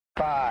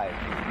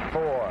5,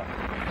 4,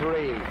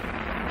 3,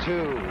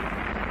 2,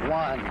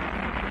 1,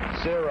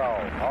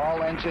 0.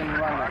 All engine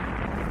running.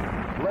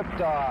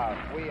 Liftoff.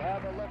 We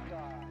have a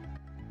liftoff.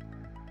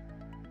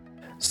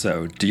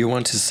 So, do you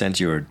want to send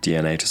your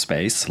DNA to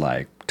space,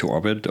 like to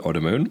orbit or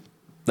the moon?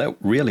 No,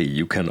 really,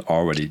 you can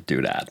already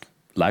do that.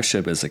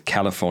 LifeShip is a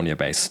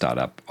California-based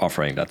startup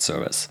offering that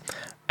service.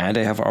 And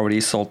they have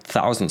already sold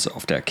thousands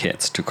of their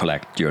kits to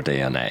collect your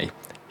DNA.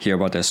 Hear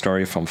about their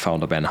story from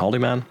founder Ben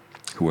Haldeman,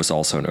 who was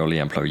also an early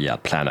employee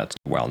at Planet,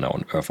 a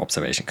well-known Earth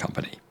observation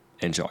company.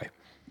 Enjoy.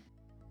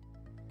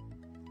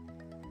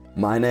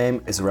 My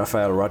name is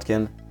Raphael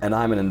Rodkin, and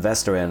I'm an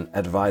investor and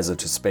advisor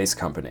to space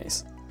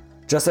companies.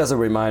 Just as a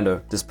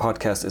reminder, this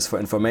podcast is for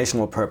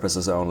informational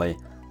purposes only,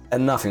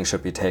 and nothing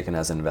should be taken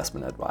as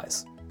investment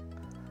advice.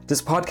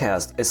 This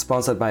podcast is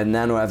sponsored by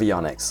Nano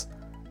Avionics,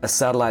 a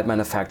satellite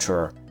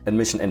manufacturer and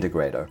mission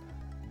integrator.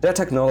 Their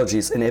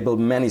technologies enable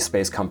many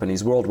space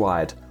companies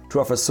worldwide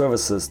to offer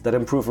services that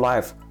improve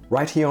life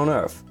right here on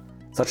Earth,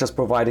 such as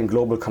providing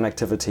global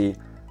connectivity,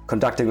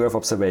 conducting Earth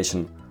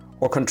observation,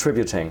 or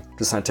contributing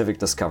to scientific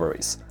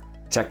discoveries.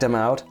 Check them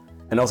out,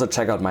 and also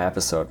check out my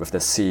episode with the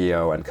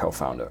CEO and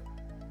co-founder.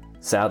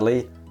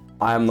 Sadly,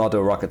 I am not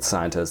a rocket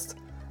scientist,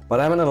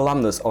 but I'm an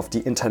alumnus of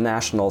the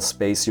International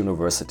Space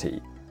University.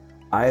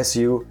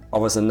 ISU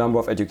offers a number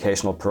of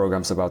educational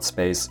programs about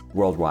space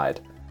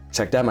worldwide.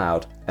 Check them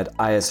out at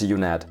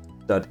isunet.edu.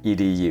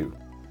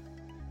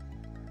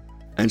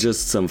 And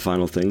just some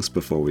final things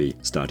before we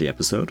start the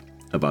episode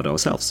about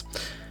ourselves.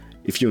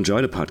 If you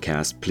enjoy the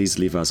podcast, please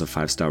leave us a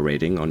 5-star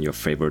rating on your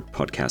favorite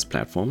podcast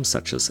platforms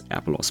such as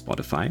Apple or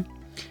Spotify.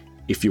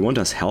 If you want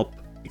us help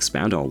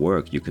expand our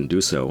work, you can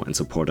do so and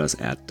support us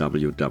at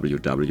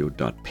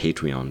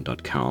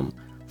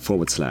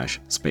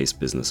www.patreon.com/Space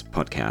Business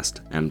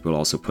Podcast, and we'll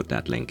also put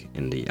that link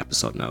in the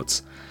episode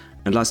notes.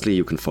 And lastly,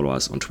 you can follow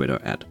us on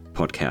Twitter at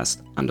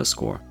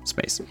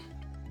podcast_space.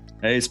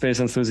 Hey, space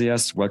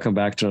enthusiasts. Welcome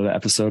back to another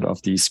episode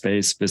of the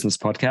Space Business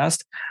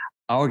Podcast.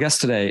 Our guest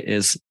today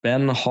is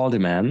Ben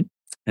Haldeman,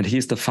 and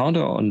he's the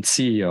founder and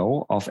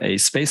CEO of a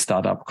space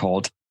startup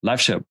called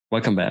LifeShip.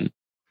 Welcome, Ben.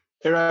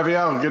 Hey,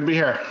 Raphael. Good to be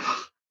here.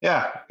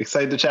 Yeah,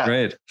 excited to chat.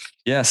 Great.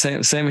 Yeah,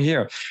 same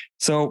here.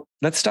 So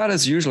let's start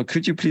as usual.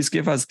 Could you please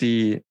give us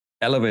the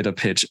elevator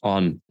pitch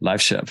on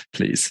LifeShip,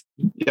 please?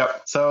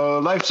 Yep.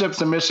 So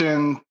LifeShip's a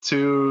mission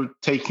to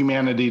take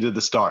humanity to the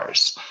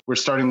stars. We're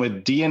starting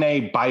with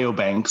DNA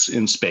biobanks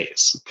in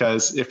space,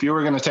 because if you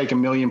were going to take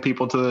 1 million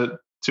people to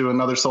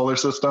another solar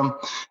system,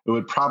 it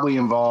would probably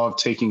involve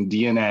taking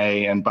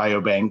DNA and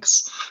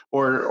biobanks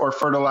or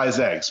fertilized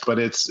eggs, but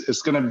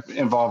it's going to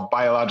involve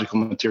biological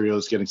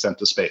materials getting sent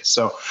to space.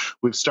 So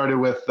we've started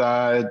with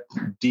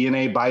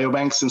DNA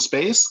biobanks in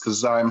space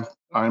because I'm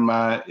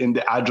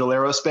into agile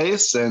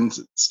aerospace and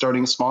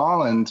starting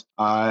small, and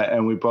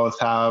we both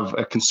have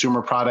a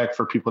consumer product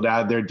for people to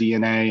add their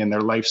DNA and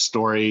their life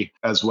story,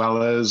 as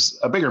well as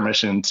a bigger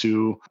mission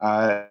to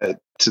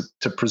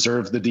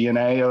preserve the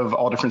DNA of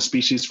all different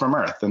species from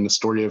Earth and the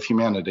story of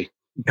humanity.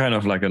 Kind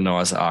of like a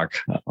Noah's Ark,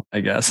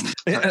 I guess.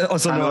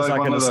 Also, Noah's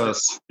Ark one of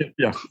those.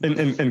 Yeah,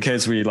 in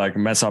case we like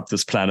mess up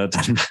this planet,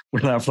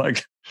 we'll have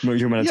like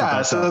humanity.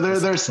 Yeah, so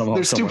there's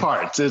two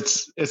parts.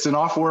 It's an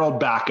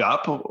off-world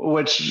backup,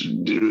 which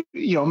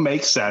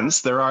makes sense.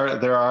 There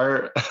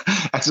are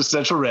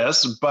existential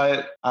risks,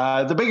 but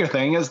the bigger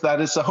thing is that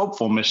it's a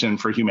hopeful mission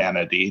for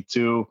humanity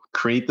to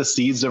create the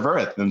seeds of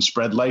Earth and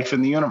spread life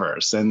in the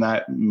universe, and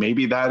that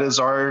maybe that is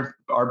our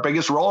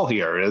biggest role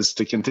here, is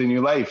to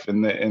continue life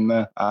and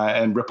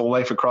ripple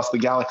life across the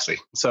galaxy.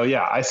 So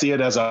yeah, I see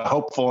it as a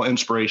hopeful,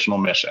 inspirational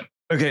mission.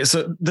 Okay,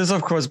 so this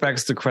of course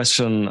begs the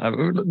question.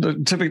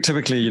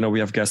 Typically, we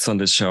have guests on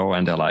this show,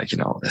 and they're like,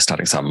 they're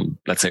starting some,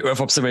 let's say, Earth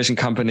observation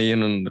company,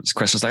 and then there's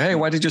questions like, "Hey,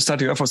 why did you start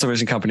your Earth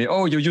observation company?"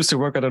 "Oh, you used to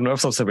work at an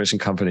Earth observation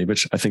company,"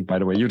 which I think, by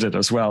the way, you did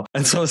as well.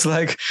 And so it's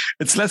like,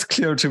 it's less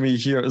clear to me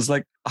here. It's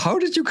like, how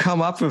did you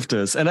come up with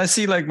this? And I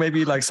see like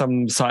maybe like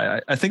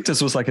I think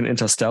this was like in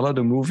Interstellar,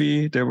 the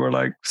movie. They were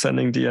like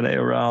sending DNA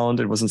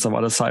around. It was in some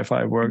other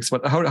sci-fi works.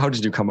 But how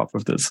did you come up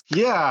with this?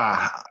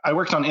 Yeah, I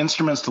worked on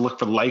instruments to look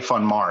for life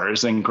on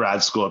Mars in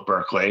grad school at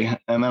Berkeley.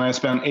 And then I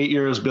spent 8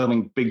 years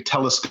building big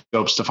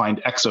telescopes to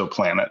find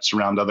exoplanets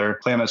around other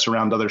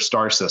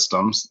star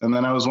systems. And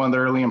then I was one of the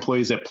early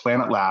employees at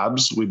Planet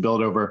Labs. We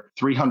built over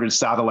 300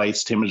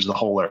 satellites to image the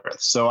whole Earth.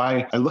 So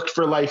I looked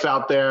for life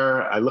out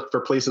there. I looked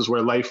for places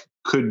where life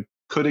could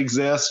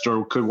exist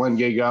or could one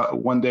day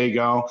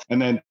go,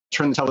 and then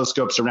turn the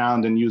telescopes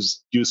around and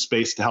use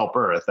space to help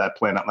Earth at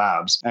Planet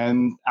Labs.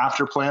 And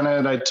after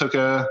Planet, I took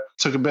a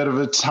bit of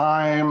a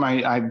time.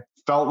 I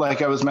felt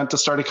like I was meant to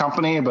start a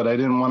company, but I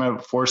didn't want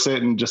to force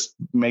it and just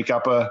make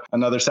up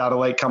another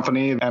satellite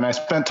company. And I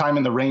spent time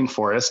in the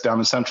rainforest down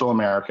in Central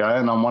America.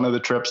 And on one of the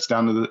trips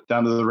down to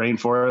the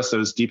rainforest, I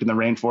was deep in the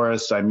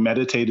rainforest. I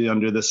meditated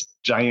under this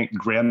giant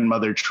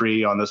grandmother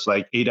tree on this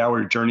like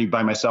 8-hour journey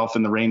by myself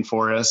in the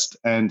rainforest.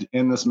 And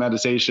in this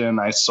meditation,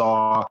 I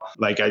saw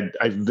like I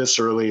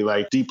viscerally,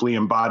 like deeply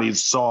embodied,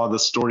 saw the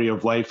story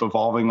of life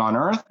evolving on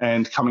Earth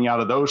and coming out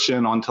of the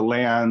ocean onto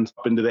land,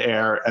 up into the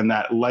air, and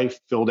that life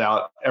filled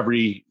out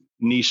every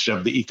niche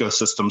of the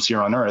ecosystems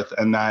here on Earth,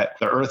 and that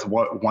the Earth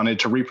wanted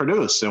to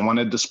reproduce and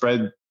wanted to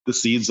spread the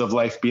seeds of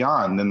life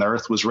beyond, and the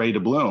Earth was ready to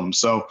bloom.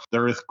 So the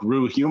Earth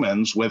grew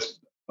humans with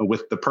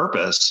the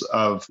purpose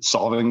of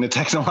solving the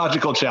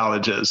technological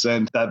challenges.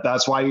 And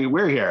that's why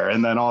we're here.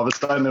 And then all of a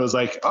sudden it was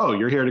like, oh,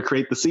 you're here to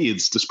create the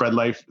seeds to spread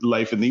life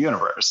in the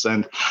universe.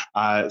 And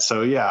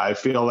so, yeah, I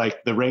feel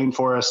like the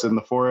rainforest and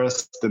the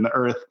forest and the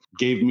earth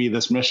gave me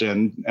this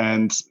mission.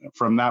 And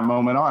from that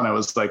moment on, I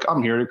was like,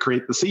 I'm here to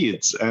create the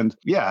seeds. And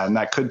yeah, and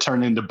that could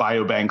turn into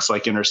biobanks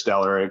like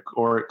Interstellar,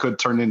 or it could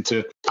turn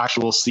into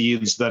actual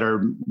seeds that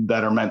are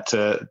meant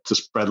to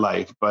spread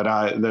life. But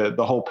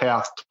the whole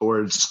path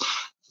towards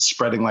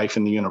spreading life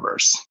in the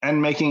universe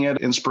and making it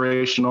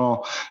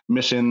inspirational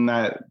mission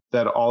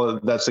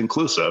that's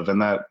inclusive and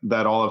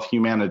that all of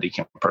humanity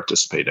can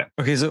participate in.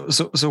 Okay,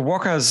 so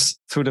walk us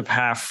through the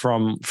path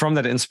from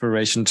that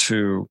inspiration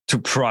to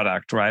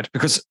product, right?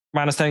 Because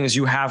my understanding is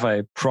you have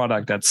a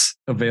product that's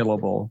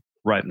available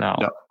right now.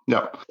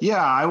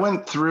 Yeah, I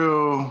went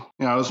through,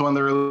 I was one of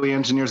the early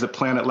engineers at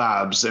Planet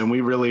Labs, and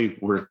we really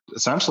were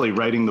essentially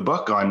writing the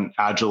book on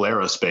agile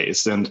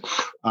aerospace and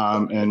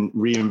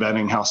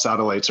reinventing how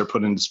satellites are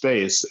put into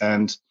space.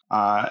 And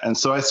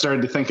so I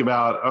started to think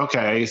about,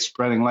 okay,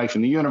 spreading life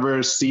in the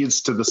universe,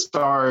 seeds to the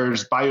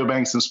stars,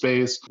 biobanks in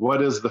space.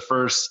 What is the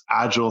first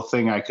agile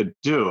thing I could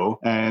do?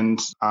 And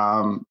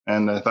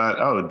I thought,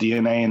 oh,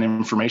 DNA and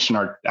information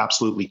are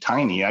absolutely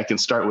tiny. I can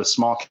start with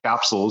small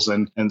capsules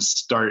and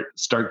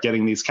start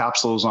getting these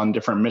capsules on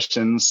different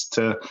missions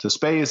to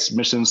space,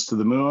 missions to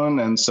the moon.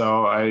 And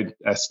so I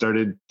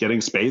started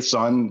getting space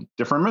on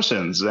different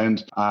missions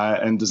and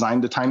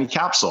designed a tiny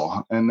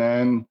capsule, and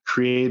then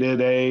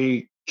created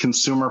a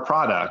consumer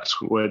product,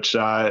 which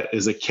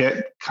is a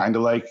kit kind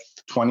of like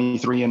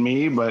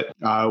 23andMe, but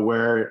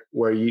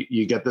where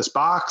you get this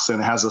box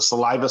and it has a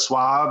saliva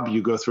swab.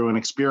 You go through an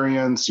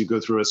experience, you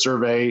go through a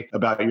survey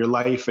about your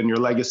life and your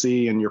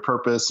legacy and your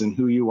purpose and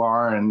who you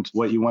are and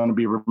what you want to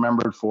be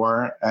remembered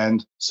for.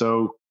 And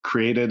so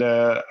created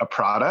a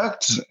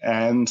product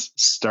and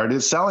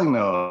started selling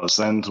those.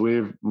 And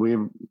we've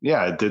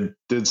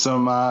did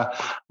some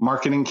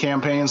marketing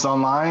campaigns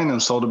online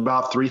and sold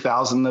about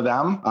 3,000 of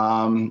them.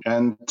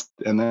 And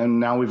then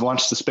now we've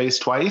launched the space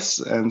twice.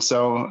 And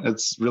so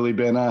it's really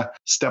been a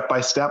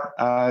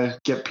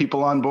step-by-step, get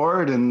people on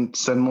board and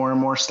send more and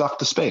more stuff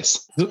to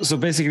space. So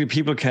basically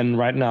people can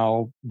right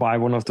now buy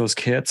one of those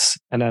kits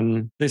and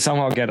then they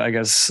somehow get their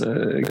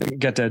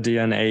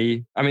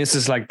DNA. I mean, it's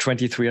just like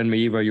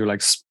 23andMe where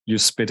you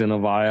spit in a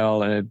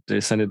vial and they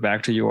send it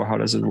back to you, or how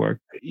does it work?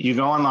 You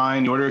go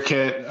online, you order a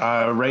kit.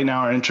 Right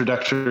now, our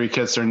introductory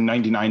kits are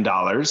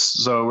 $99.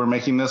 So we're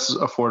making this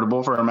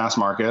affordable for our mass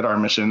market. Our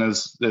mission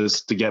is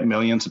to get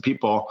millions of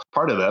people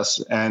part of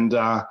this. And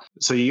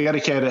so you get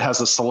a kit. It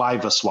has a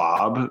saliva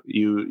swab.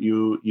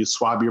 You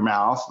swab your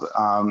mouth.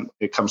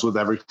 It comes with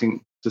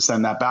everything to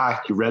send that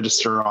back. You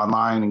register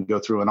online and go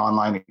through an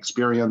online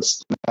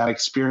experience. That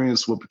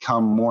experience will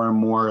become more and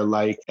more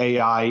like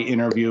AI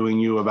interviewing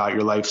you about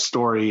your life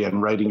story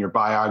and writing your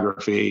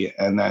biography,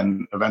 and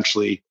then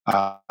eventually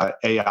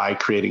AI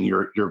creating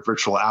your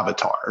virtual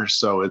avatar.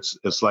 So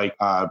it's like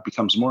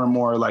becomes more and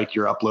more like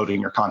you're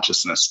uploading your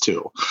consciousness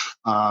too.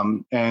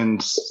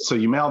 And so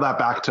you mail that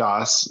back to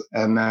us,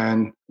 and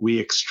then we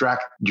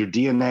extract your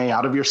DNA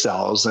out of your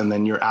cells, and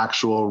then your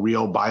actual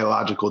real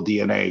biological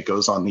DNA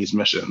goes on these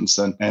missions.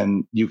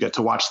 And you get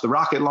to watch the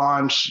rocket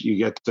launch. You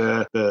get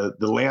the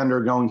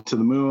lander going to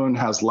the moon,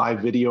 has live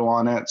video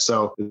on it.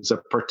 So it's a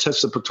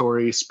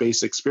participatory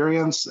space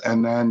experience.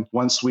 And then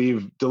once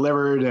we've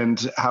delivered and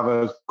have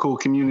a cool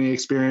community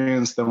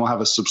experience, then we'll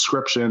have a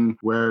subscription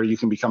where you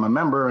can become a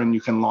member and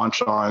you can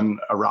launch on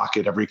a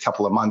rocket every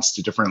couple of months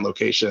to different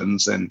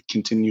locations and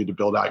continue to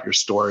build out your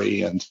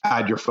story and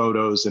add your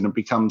photos. And it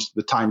becomes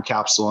the time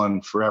capsule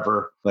and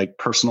forever like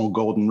personal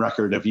golden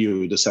record of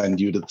you to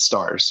send you to the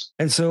stars.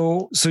 And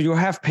so you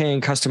have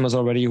paying customers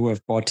already who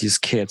have bought these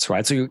kits,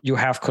 right? So you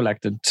have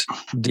collected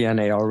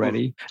DNA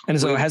already. And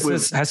so has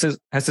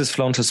this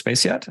flown to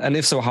space yet? And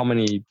if so, how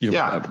many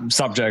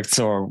subjects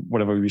or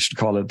whatever we should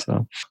call it?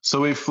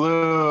 So we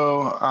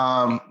flew,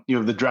 you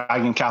have the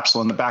Dragon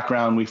capsule in the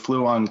background. We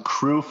flew on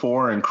Crew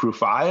 4 and Crew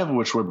 5,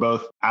 which were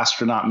both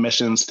astronaut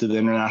missions to the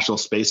International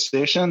Space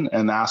Station.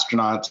 And the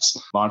astronauts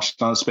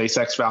launched on a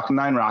SpaceX Falcon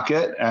 9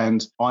 rocket.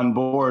 And on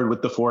board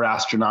with the 4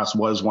 astronauts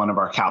was one of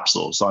our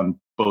capsules on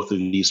both of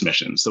these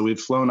missions. So we've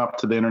flown up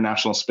to the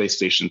International Space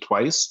Station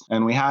twice,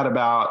 and we had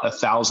about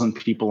 1,000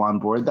 people on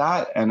board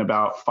that and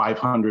about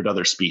 500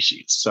 other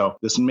species. So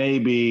this may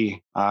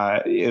be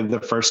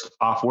the first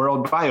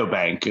off-world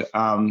biobank.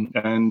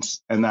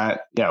 And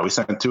that, we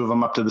sent 2 of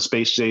them up to the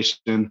space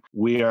station.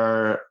 We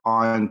are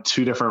on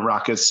 2 different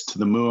rockets to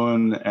the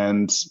moon,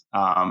 and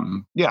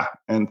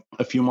and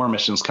a few more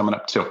missions coming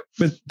up too.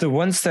 But the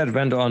ones that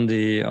went on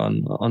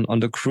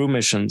the crew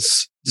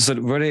missions, so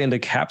were they in the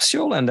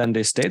capsule and then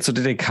they stayed? So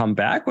did they come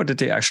back, or did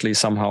they actually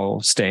somehow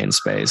stay in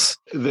space?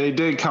 They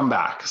did come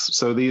back.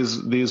 So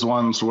these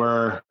ones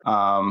were,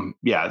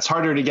 it's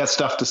harder to get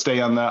stuff to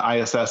stay on the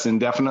ISS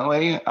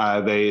indefinitely.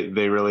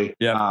 They really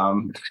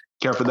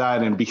care for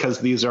that. And because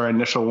these are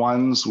initial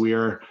ones, we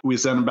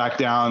send them back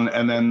down,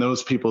 and then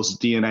those people's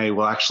DNA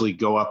will actually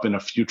go up in a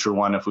future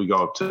one if we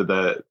go up to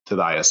the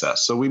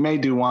ISS. So we may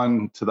do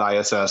one to the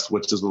ISS,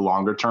 which is the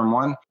longer term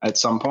one at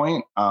some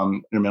point,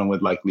 and then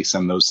would likely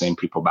send those same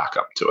people back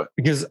up to it.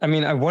 Because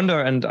I wonder,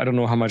 and I don't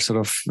know how much sort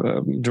of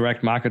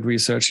direct market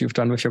research you've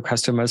done with your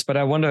customers, but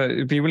I wonder,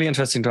 it'd be really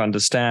interesting to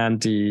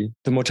understand the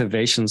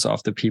motivations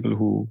of the people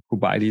who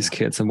buy these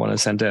kits and want to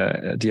send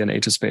their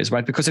DNA to space,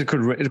 right? Because it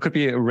could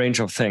be a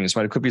range of things.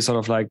 Right? It could be sort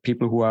of like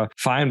people who are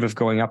fine with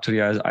going up to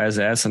the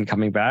ISS and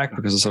coming back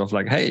because it's sort of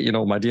like, hey,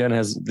 my DNA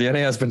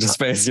has been to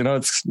space,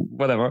 it's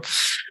whatever.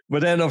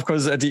 But then, of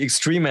course, at the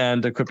extreme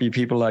end, there could be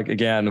people like,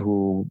 again,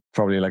 who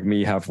probably like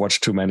me have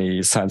watched too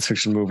many science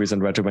fiction movies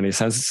and read too many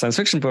science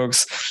fiction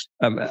books.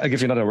 I'll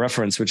give you another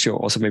reference, which you're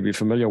also maybe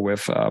familiar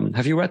with.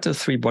 Have you read The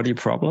 3-Body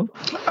Problem?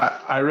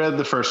 I read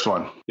the first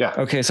one. Yeah.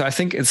 Okay, so I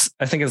think it's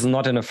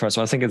not in the first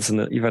one. I think it's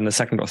even the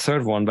second or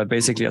third one. But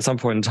basically, at some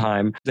point in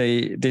time,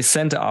 they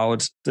sent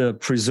out the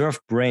preserved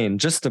brain,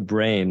 just the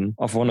brain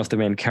of one of the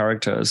main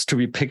characters, to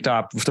be picked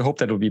up with the hope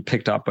that it would be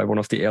picked up by one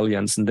of the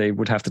aliens, and they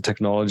would have the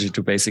technology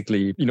to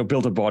basically,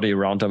 build a body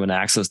around them and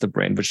access the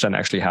brain, which then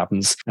actually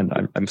happens. And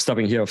I'm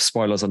stopping here of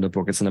spoilers on the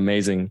book. It's an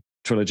amazing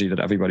trilogy that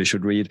everybody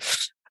should read.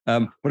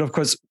 But of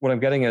course, what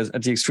I'm getting is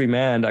at the extreme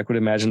end, I could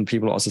imagine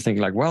people also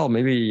thinking like, well,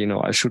 maybe,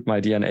 I shoot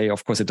my DNA.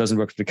 Of course, it doesn't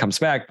work if it comes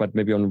back, but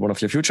maybe on one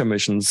of your future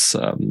missions,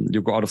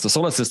 you go out of the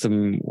solar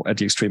system at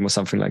the extreme or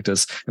something like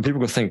this. And people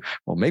could think,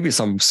 well, maybe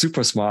some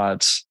super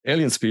smart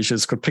alien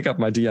species could pick up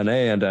my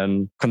DNA and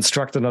then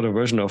construct another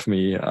version of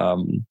me.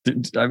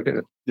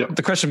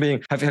 The question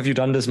being, have you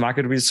done this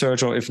market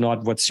research, or if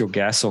not, what's your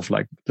guess of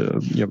like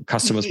your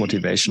customers'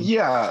 motivation?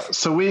 Yeah,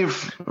 so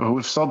we've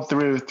sold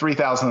through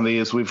 3,000 of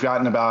these. We've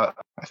gotten about,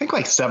 I think,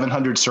 like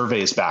 700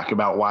 surveys back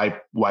about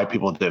why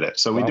people did it.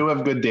 So we do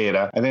have good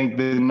data. I think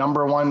the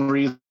number one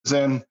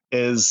reason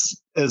is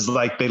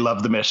like they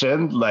love the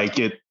mission, like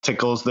it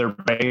tickles their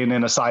brain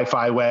in a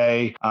sci-fi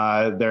way.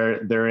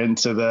 They're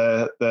into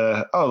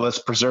the let's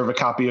preserve a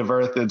copy of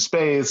Earth in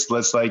space.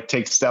 Let's like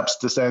take steps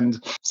to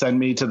send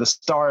me to the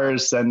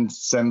stars and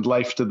send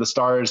life to the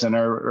stars, and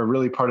are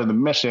really part of the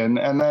mission.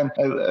 And then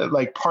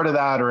like part of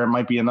that, or it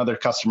might be another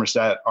customer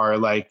set, are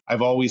like,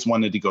 I've always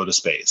wanted to go to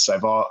space.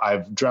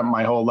 I've dreamt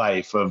my whole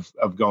life of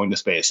going to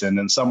space, and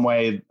in some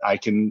way I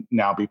can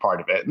now be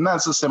part of it. And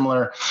that's a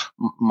similar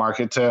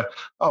market to,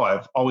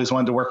 I've always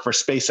wanted to work for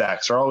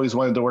SpaceX, or always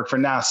wanted to work for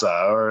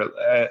NASA,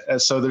 or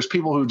so there's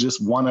people who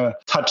just want to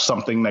touch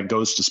something that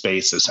goes to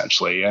space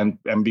essentially and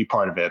be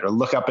part of it, or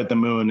look up at the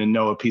moon and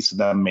know a piece of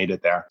them made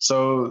it there.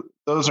 So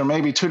those are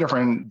maybe 2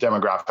 different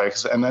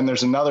demographics. And then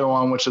there's another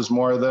one, which is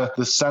more the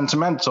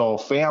sentimental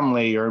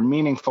family or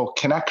meaningful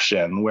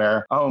connection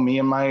where, me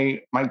and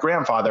my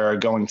grandfather are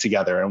going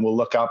together, and we'll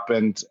look up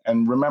and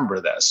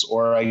remember this.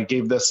 Or I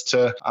gave this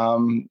to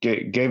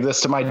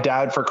my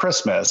dad for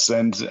Christmas,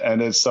 and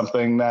it's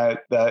something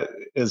that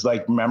is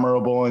like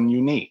memorable and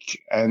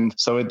unique. And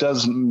so it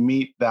does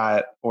meet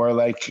that, or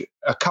like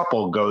a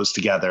couple goes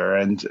together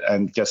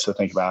and gets to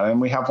think about it. And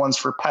we have ones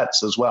for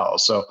pets as well.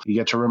 So you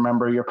get to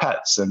remember your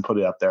pets and put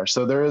it up there.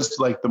 So there is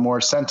like the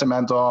more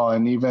sentimental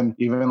and even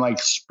like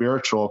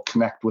spiritual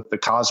connect with the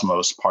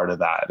cosmos part of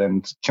that,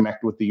 and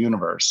connect with the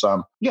universe.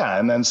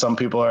 And then some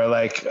people are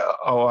like,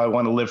 I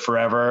want to live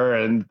forever,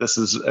 and this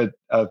is an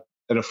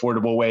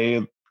affordable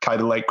way, kind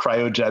of like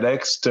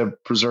cryogenics, to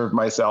preserve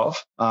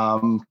myself.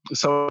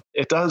 So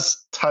it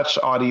does touch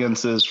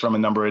audiences from a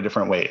number of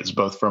different ways,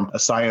 both from a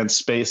science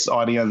space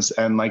audience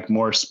and like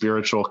more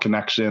spiritual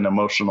connection,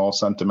 emotional,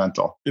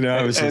 sentimental. And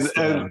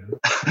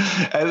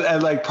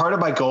like part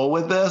of my goal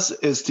with this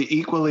is to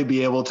equally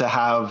be able to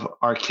have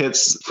our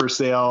kits for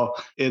sale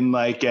in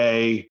like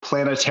a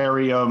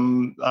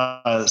planetarium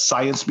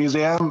science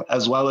museum,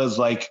 as well as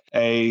like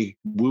a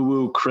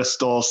woo-woo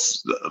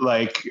crystals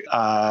like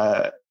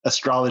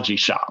astrology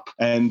shop,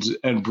 and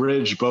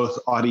bridge both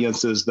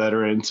audiences that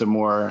are into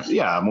more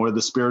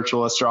the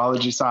spiritual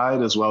astrology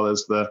side, as well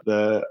as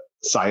the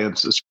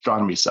science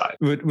astronomy side.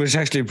 Which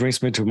actually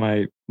brings me to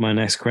my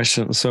next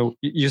question. So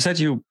you said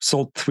you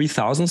sold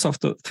 3,000 of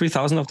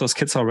those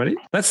kits already?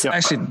 That's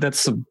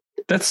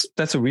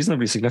that's a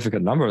reasonably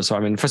significant number. So I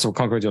mean, first of all,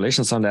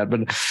 congratulations on that.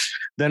 But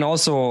then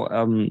also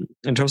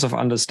in terms of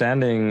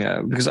understanding,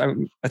 because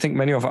I think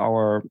many of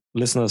our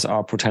listeners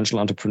are potential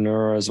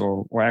entrepreneurs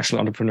or actual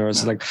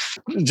entrepreneurs. Like,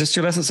 just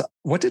your lessons.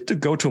 What did the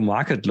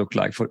go-to-market look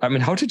like for? I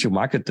mean, how did you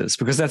market this?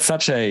 Because that's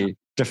such a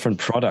different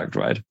product,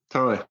 right?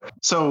 Totally.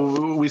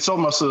 So we sold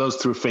most of those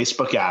through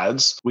Facebook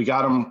ads. We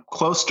got them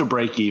close to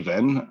break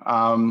even.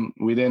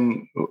 We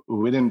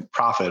didn't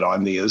profit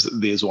on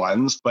these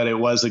ones, but it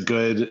was a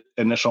good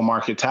initial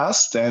market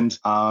test, and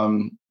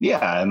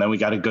and then we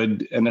got a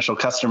good initial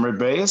customer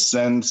base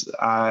and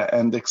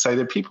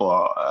excited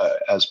people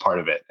as part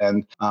of it.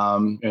 And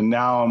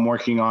now I'm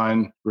working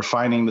on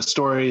refining the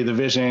story, the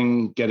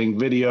vision, getting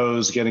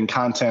videos, getting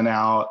content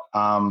out.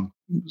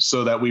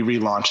 So that we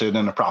relaunch it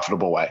in a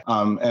profitable way.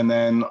 And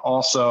then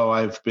also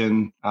I've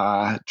been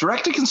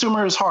direct to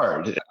consumer is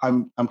hard.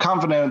 I'm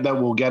confident that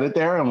we'll get it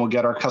there and we'll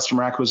get our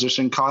customer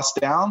acquisition costs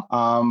down.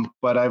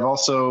 But I've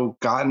also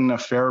gotten a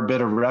fair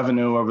bit of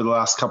revenue over the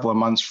last couple of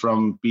months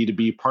from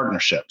B2B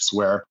partnerships,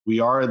 where we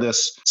are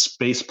this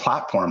space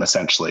platform.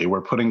 Essentially,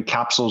 we're putting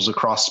capsules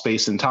across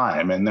space and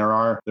time, and there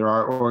are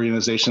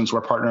organizations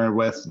we're partnered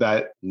with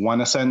that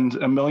want to send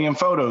 1 million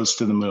photos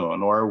to the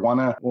moon, or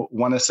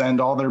want to send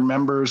all their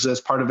members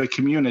as part of a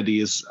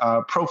community's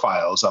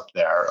profiles up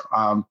there.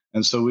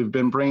 And so we've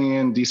been bringing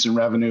in decent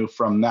revenue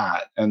from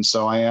that. And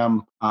so I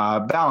am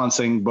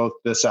balancing both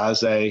this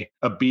as a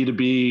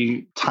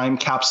B2B time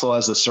capsule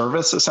as a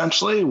service,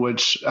 essentially,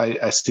 which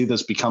I see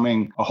this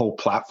becoming a whole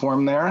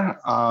platform there,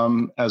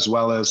 as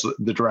well as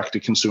the direct to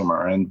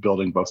consumer, and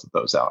building both of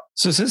those out.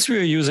 So since we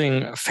are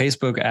using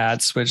Facebook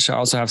ads, which I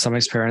also have some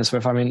experience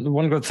with, I mean,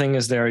 one good thing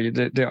is they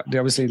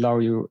obviously allow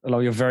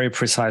you very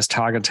precise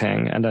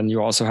targeting, and then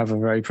you also have a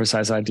very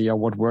precise idea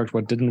what worked,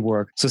 what didn't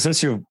work. So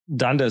since you've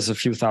done this a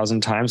few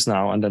thousand times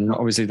now, and then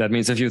obviously that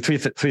means if you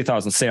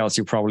 3,000 sales,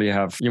 you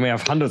may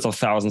have hundreds of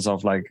thousands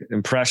of like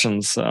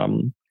impressions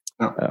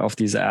of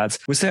these ads.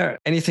 Was there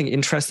anything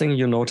interesting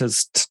you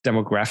noticed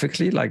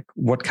demographically, like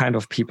what kind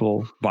of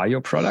people buy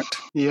your product?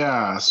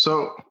 Yeah.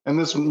 So, and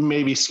this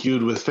may be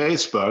skewed with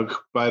Facebook,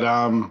 but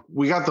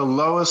we got the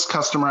lowest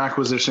customer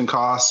acquisition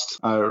cost,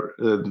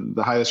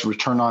 the highest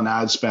return on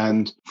ad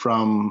spend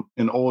from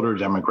an older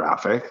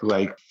demographic,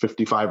 like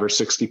 55 or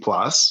 60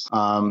 plus.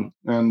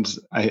 And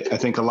I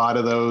think a lot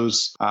of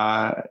those,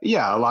 are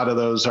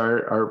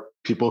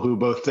people who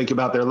both think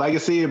about their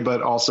legacy,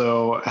 but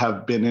also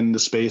have been in the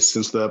space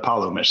since the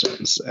Apollo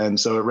missions. And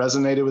so it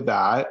resonated with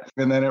that.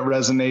 And then it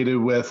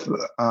resonated with,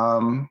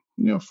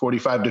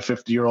 45 to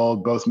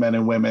 50-year-old, both men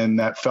and women,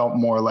 that felt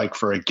more like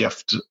for a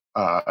gift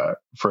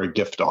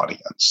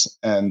audience.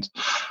 And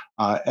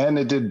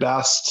it did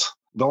best.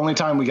 The only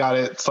time we got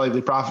it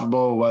slightly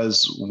profitable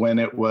was when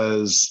it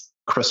was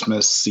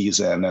Christmas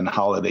season and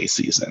holiday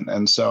season.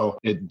 And so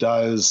it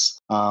does,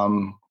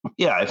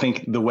 I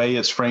think the way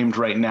it's framed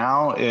right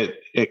now, it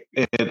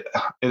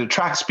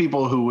attracts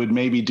people who would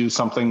maybe do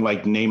something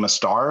like name a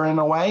star in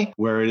a way,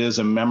 where it is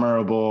a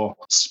memorable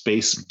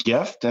space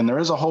gift. And there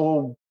is a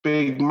whole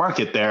big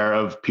market there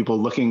of people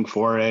looking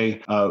for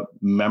a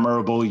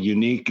memorable,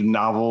 unique,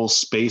 novel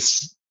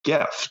space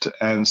gift.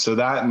 And so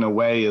that in a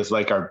way is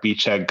like our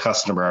beachhead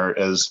customer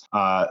is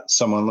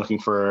someone looking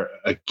for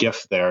a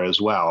gift there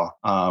as well.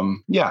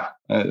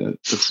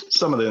 It's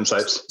some of the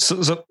insights.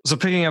 So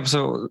picking up,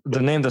 so the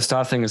name the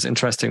star thing is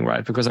interesting,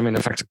 right? Because I mean,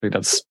 effectively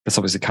that's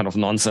obviously kind of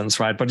nonsense,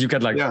 right? But you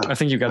get I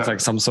think you get like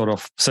some sort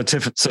of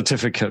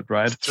certificate,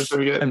 right?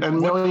 Certificate, and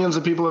millions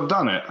of people have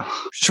done it.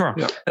 Sure.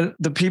 Yeah.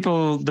 The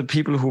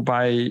people who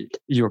buy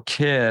your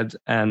kit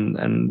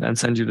and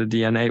send you the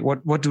DNA,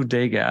 what do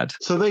they get?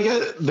 So they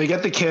get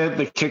the kit.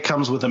 The kit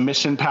comes with a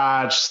mission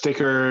patch,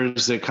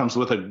 stickers. It comes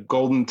with a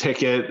golden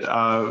ticket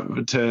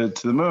to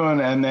the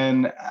moon,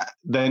 and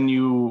then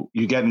you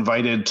get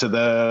invited to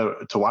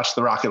watch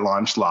the rocket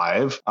launch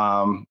live.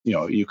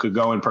 You could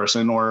go in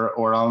person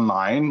or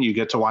online. You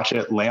get to watch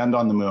it land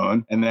on the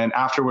moon, and then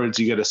afterwards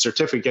you get a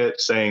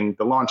certificate saying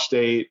the launch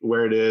date,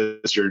 where it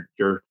is, your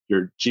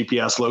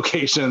GPS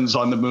locations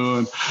on the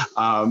moon.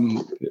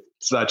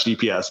 It's not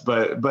GPS,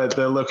 but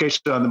the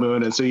location on the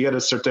moon. And so you get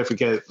a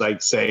certificate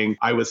like saying,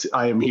 I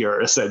am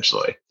here,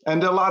 essentially.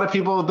 And a lot of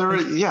people,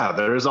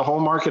 there is a whole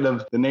market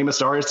of the name a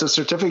star is a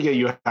certificate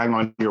you hang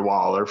on your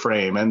wall or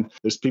frame. And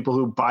there's people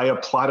who buy a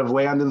plot of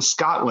land in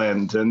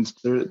Scotland, and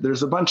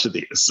there's a bunch of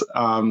these.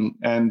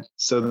 And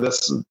so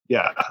this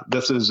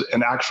is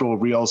an actual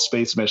real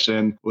space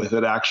mission with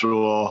an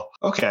actual,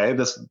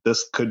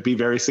 this could be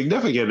very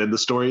significant in the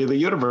story of the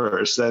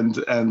universe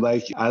and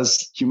like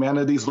as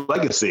humanity's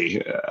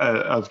legacy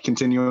of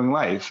continuing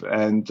life.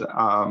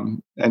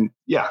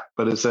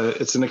 But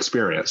it's an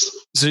experience.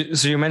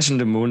 So you mentioned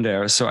the moon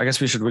there. So I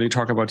guess we should really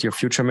talk about your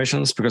future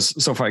missions,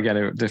 because so far,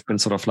 again, they've been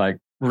sort of like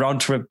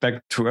round trip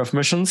back to Earth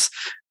missions.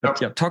 But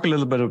yeah, talk a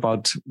little bit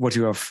about what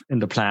you have in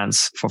the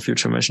plans for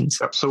future missions.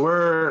 So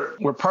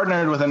we're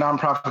partnered with a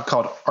nonprofit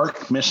called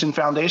Arc Mission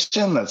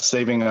Foundation that's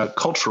saving a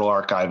cultural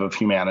archive of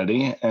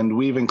humanity, and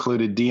we've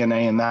included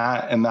DNA in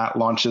that, and that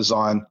launches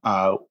on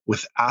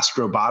with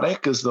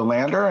Astrobotic as the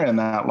lander, and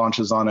that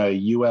launches on a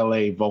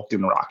ULA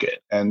Vulcan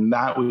rocket, and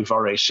that we've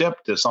already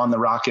shipped. It's on the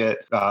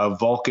rocket.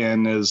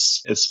 Vulcan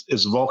is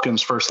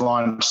Vulcan's first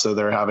launch, so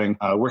they're having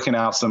working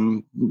out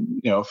some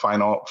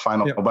final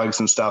bugs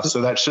and stuff.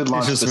 So that should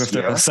launch this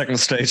year.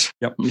 Second stage.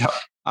 Yep.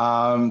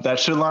 That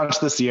should launch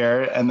this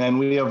year. And then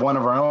we have one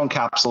of our own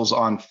capsules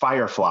on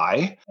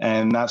Firefly,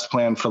 and that's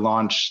planned for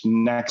launch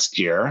next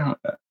year.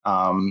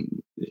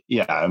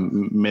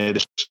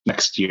 Mid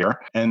next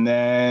year. And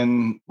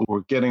then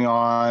we're getting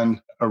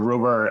on a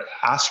rover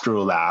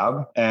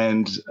Astrolab,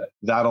 and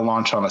that'll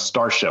launch on a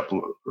Starship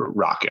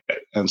rocket.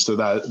 And so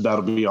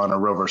that'll be on a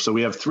rover. So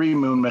we have 3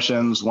 moon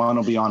missions. One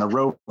will be on a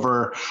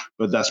rover,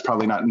 but that's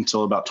probably not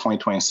until about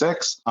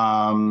 2026.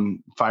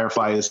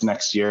 Firefly is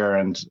next year,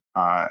 and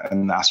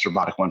the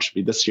Astrobotic one should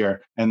be this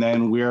year. And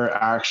then we're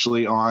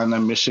actually on a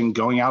mission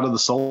going out of the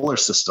solar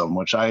system,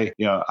 which I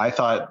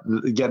thought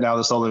getting out of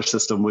the solar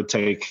system would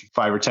take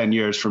 5 or 10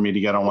 years for me to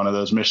get on one of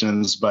those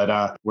missions.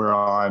 But we're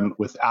on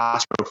with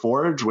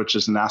Astroforge, which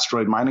is an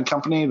asteroid mining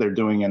company. They're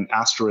doing an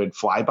asteroid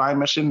flyby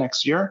mission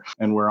next year,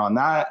 and we're on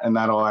that. And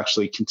that'll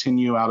actually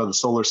continue out of the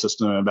solar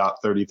system in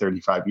about 30,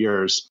 35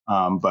 years.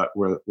 But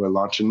we're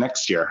launching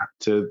next year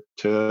to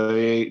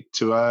a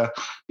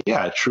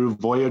true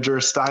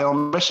Voyager style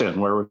mission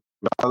where we're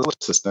out of the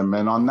system.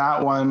 And on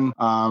that one,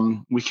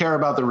 we care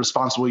about the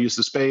responsible use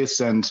of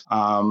space, and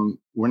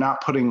we're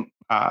not putting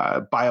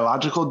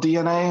biological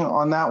DNA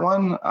on that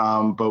one,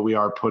 but we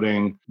are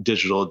putting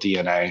digital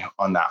DNA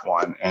on that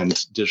one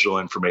and digital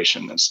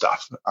information and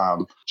stuff,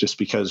 just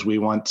because we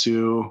want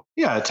to,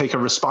 take a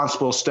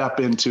responsible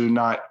step into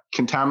not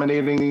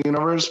contaminating the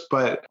universe,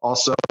 but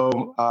also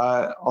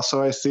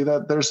I see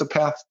that there's a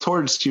path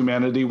towards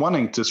humanity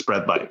wanting to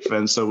spread life,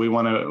 and so we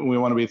want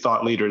to be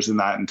thought leaders in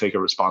that and take a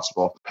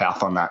responsible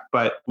path on that.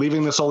 But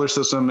leaving the solar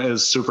system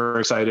is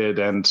super excited,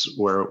 and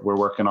we're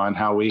working on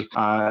how we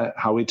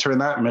turn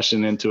that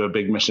mission into a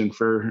big mission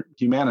for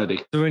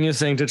humanity. So when you're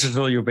saying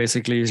digital, you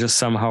basically just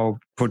somehow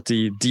put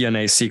the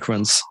DNA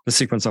sequence, the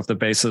sequence of the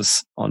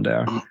bases on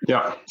there.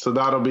 Yeah, so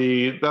that'll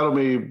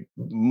be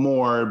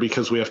more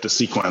because we have to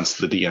sequence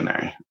the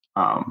DNA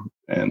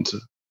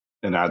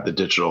and add the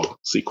digital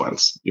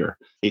sequence, your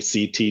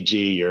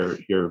ACTG,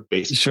 your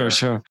base.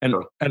 Sure. And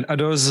are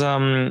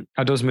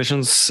those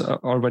missions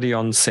already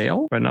on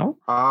sale right now?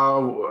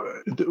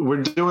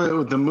 We're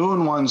doing the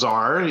moon ones.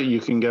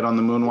 You can get on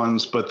the moon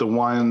ones, but the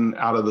one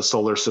out of the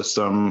solar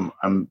system,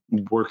 I'm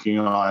working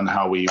on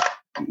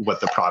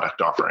what the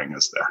product offering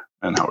is there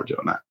and how we're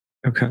doing that.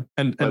 Okay.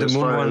 And the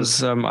moon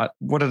ones,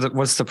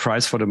 what's the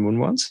price for the moon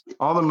ones?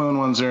 All the moon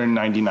ones are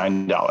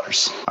 $99.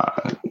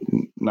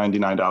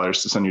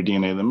 $99 to send your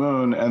DNA to the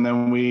moon. And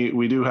then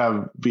we do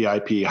have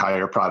VIP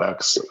higher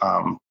products,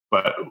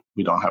 but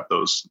we don't have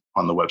those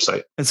on the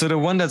website. And so the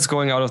one that's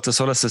going out of the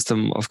solar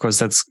system, of course,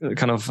 that's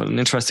kind of an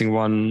interesting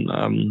one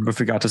with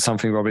regard to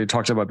something we already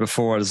talked about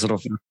before, the sort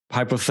of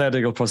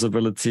hypothetical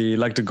possibility,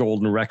 like the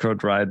golden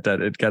record, right?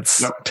 That it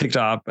gets picked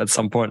up at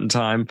some point in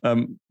time.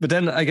 But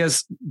then I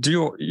guess,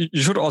 you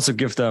should also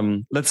give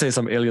them, let's say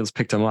some aliens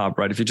pick them up,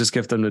 right? If you just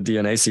give them the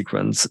DNA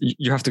sequence,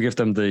 you have to give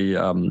them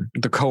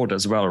the code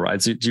as well,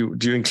 right? So do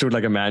you include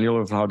like a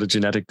manual of how the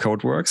genetic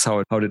code works, how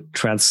it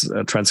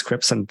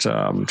transcripts and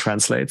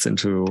translates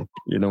into,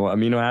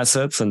 amino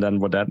acids, and then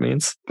what that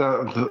means?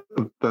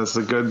 That's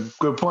a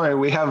good point.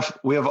 We have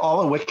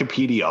all of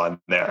Wikipedia on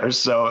there,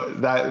 so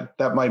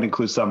that might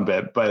include some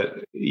bit.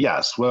 But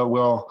yes, we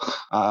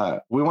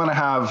want to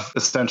have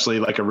essentially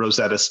like a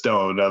Rosetta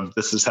Stone of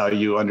this is how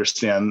you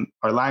understand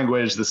our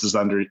language. This is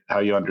how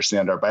you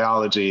understand our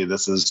biology.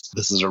 This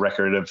is a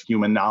record of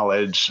human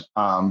knowledge.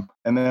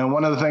 And then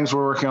one of the things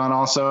we're working on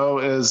also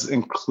is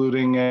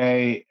including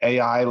a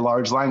AI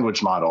large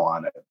language model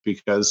on it,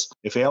 because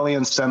if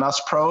aliens send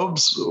us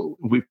probes,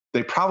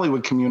 they probably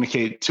would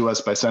communicate to us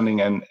by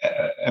sending an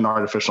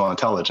artificial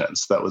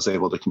intelligence that was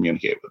able to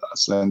communicate with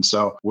us. And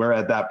so we're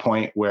at that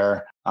point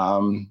where,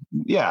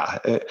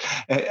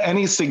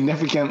 any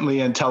significantly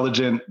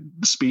intelligent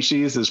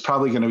species is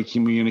probably going to be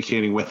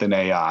communicating with an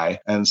AI.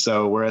 And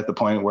so we're at the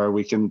point where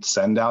we can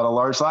send out a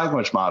large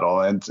language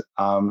model and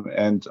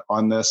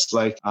on this,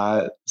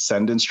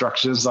 send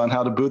instructions on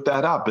how to boot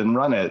that up and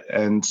run it.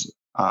 And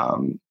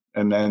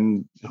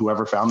then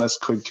whoever found this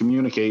could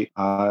communicate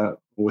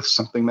with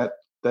something that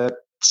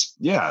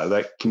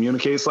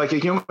communicates like a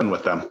human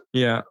with them.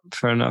 Yeah,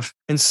 fair enough.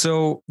 And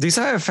so these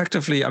are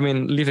effectively,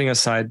 leaving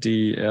aside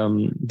the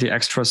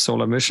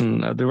extrasolar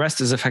mission, the rest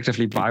is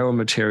effectively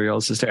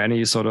biomaterials. Is there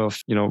any sort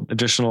of,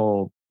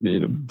 additional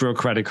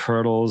bureaucratic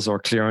hurdles or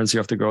clearance you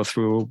have to go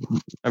through?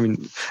 I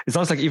mean, it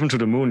sounds like even to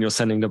the moon, you're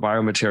sending the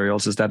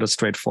biomaterials. Is that a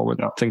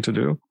straightforward thing to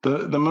do?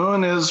 The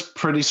moon is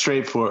pretty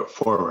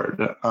straightforward.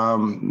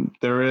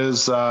 There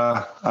is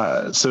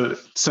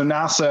so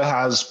NASA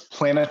has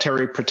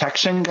planetary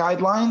protection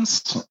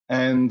guidelines,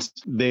 and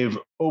they've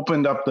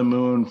opened up the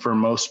moon for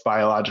most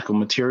biological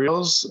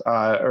materials,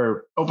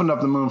 or opened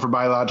up the moon for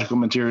biological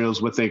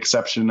materials with the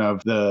exception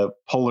of the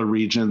polar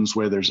regions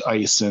where there's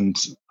ice and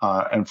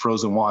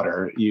frozen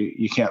water.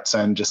 You can't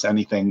send just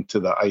anything to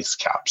the ice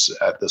caps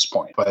at this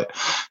point, but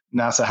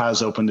NASA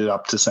has opened it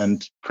up to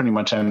send pretty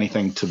much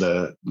anything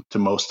to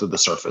most of the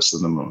surface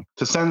of the moon.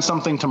 To send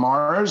something to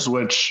Mars,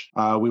 which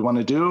we want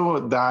to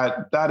do,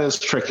 that is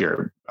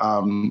trickier.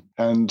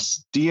 And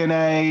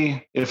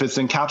DNA, if it's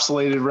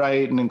encapsulated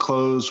right and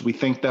enclosed, we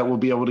think that we'll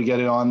be able to get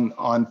it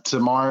onto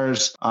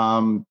Mars,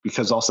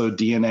 because also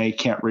DNA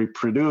can't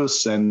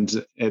reproduce,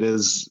 and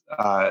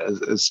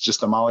it's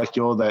just a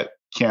molecule that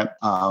can't.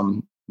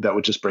 That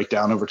would just break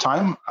down over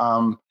time.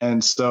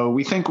 And so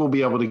we think we'll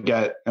be able to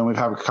get, and we've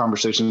had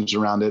conversations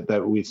around it,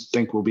 that we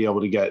think we'll be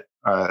able to get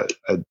a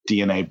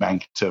DNA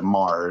bank to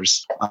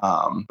Mars.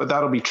 But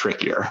that'll be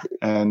trickier.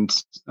 And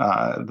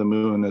the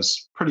moon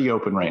is pretty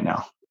open right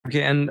now.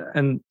 Okay,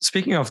 and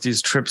speaking of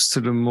these trips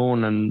to the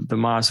moon and the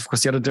Mars, of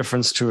course, the other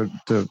difference to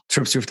the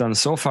trips you've done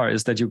so far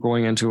is that you're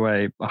going into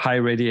a high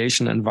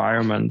radiation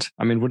environment.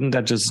 I mean, wouldn't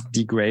that just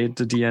degrade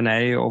the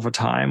DNA over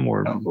time,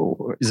 or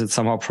is it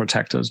somehow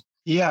protected?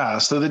 Yeah,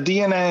 so the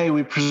DNA,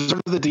 we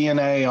preserve the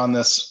DNA on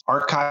this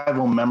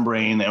archival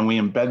membrane, and we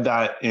embed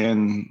that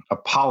in a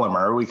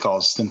polymer we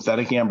call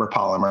synthetic amber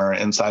polymer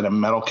inside a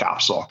metal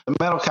capsule. The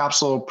metal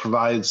capsule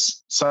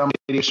provides some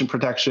radiation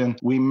protection.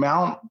 We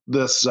mount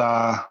this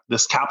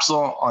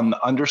capsule on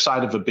the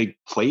underside of a big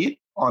plate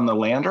on the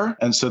lander.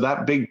 And so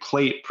that big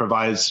plate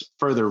provides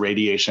further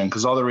radiation,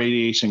 because all the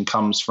radiation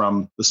comes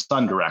from the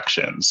sun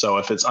direction. So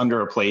if it's under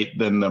a plate,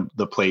 then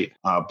the plate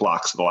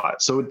blocks a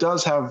lot. So it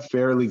does have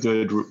fairly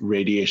good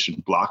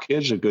radiation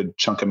blockage, a good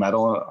chunk of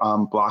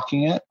metal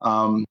blocking it.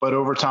 But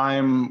over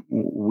time,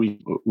 we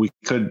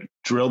could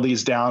drill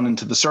these down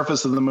into the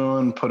surface of the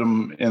moon, put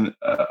them in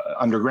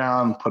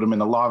underground, put them in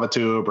a lava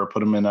tube, or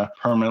put them in a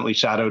permanently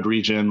shadowed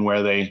region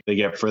where they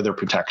get further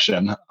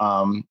protection.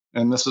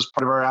 And this is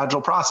part of our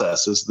agile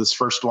process, is this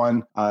first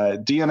one.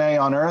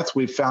 DNA on Earth,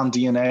 we've found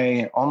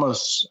DNA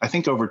almost, I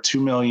think, over 2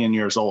 million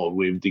years old.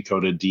 We've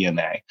decoded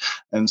DNA.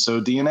 And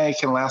so DNA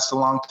can last a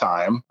long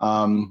time.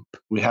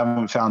 We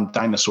haven't found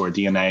dinosaur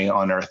DNA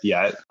on Earth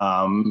yet.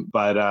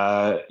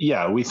 But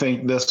we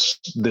think this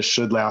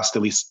should last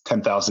at least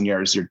 10,000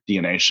 years. Your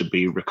DNA should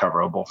be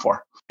recoverable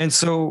for. And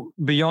so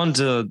beyond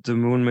the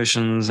moon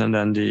missions and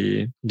then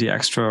the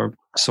extra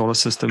solar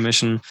system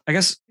mission, I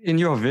guess in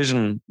your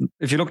vision,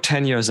 if you look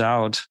 10 years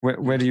out,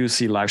 where do you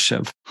see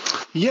LifeShip?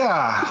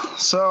 Yeah,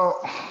 so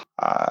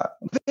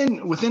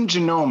within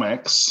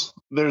genomics,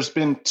 there's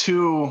been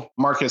two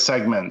market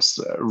segments,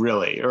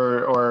 really,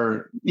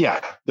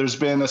 there's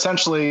been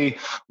essentially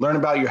learn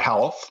about your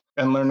health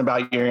and learn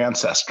about your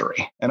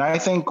ancestry. And I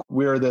think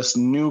we're this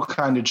new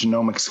kind of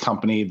genomics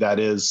company that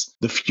is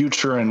the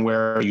future and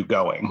where are you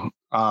going?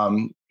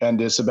 And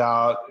it's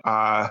about,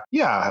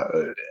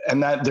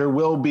 and that there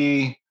will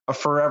be a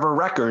forever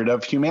record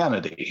of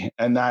humanity,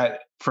 and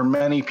that for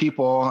many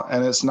people,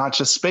 and it's not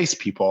just space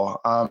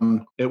people,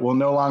 it will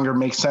no longer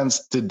make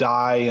sense to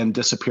die and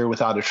disappear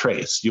without a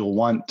trace. You'll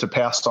want to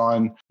pass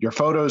on your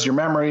photos, your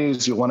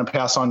memories, you'll want to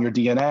pass on your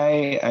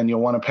DNA, and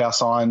you'll want to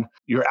pass on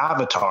your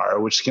avatar,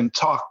 which can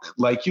talk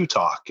like you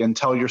talk and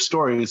tell your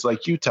stories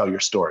like you tell your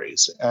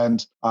stories.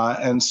 And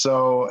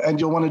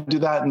you'll want to do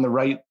that in the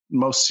right,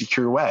 most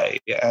secure way.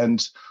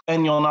 And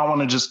you'll not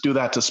want to just do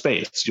that to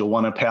space. You'll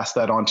want to pass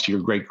that on to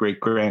your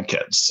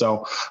great-great-grandkids.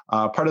 So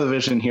part of the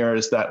vision here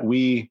is that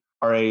we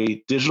are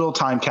a digital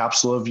time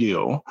capsule of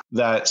you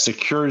that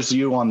secures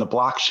you on the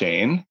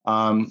blockchain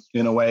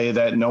in a way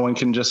that no one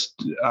can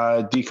just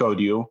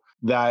decode you,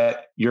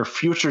 that your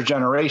future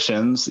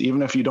generations,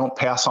 even if you don't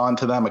pass on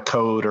to them a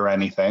code or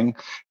anything,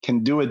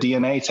 can do a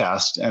DNA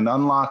test and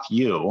unlock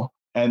you,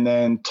 and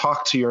then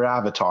talk to your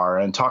avatar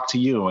and talk to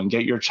you and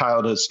get your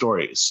childhood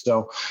stories.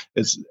 So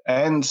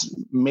and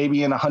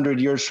maybe in 100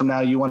 years from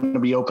now, you want to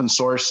be open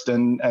sourced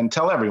and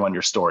tell everyone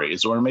your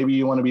stories, or maybe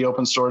you want to be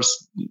open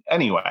source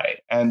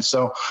anyway. And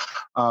so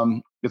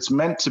it's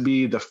meant to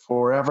be the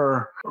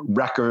forever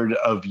record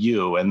of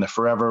you and the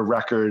forever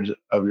record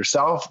of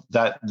yourself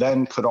that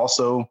then could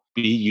also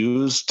be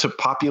used to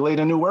populate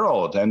a new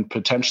world and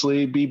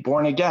potentially be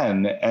born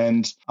again.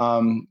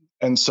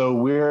 And so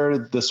we're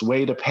this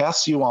way to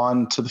pass you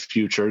on to the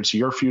future, to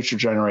your future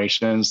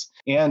generations,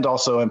 and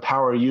also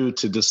empower you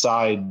to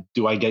decide,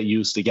 do I get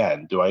used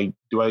again?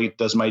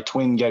 Does my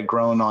twin get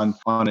grown on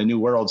a new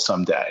world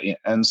someday?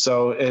 And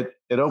so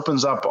it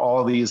opens up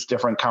all these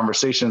different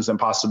conversations and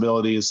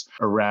possibilities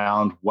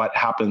around what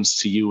happens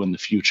to you in the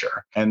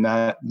future. And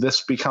that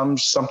this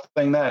becomes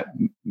something that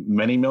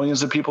many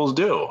millions of people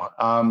do.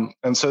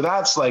 And so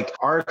that's like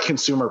our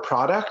consumer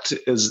product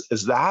is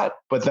that.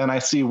 But then I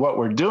see what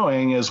we're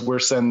doing is we're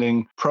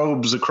sending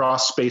probes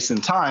across space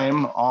and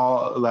time,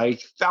 all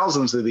like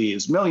thousands of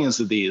these, millions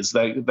of these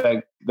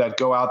that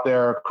go out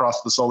there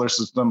across the solar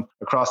system,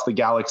 across the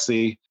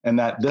galaxy, and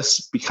that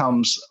this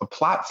becomes a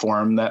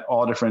platform that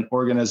all different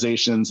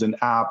organizations and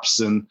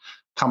apps and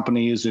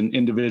companies and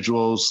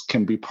individuals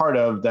can be part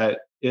of, that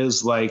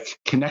is like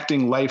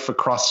connecting life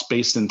across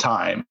space and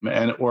time,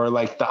 and or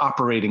like the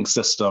operating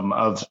system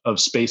of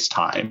space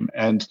time,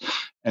 and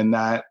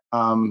that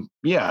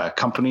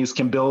companies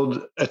can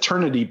build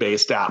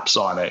eternity-based apps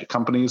on it.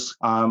 Companies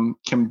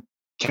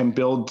can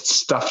build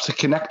stuff to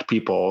connect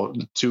people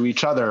to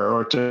each other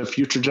or to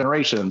future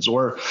generations,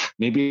 or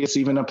maybe it's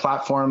even a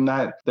platform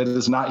that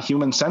is not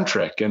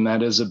human-centric and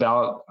that is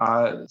about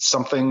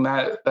something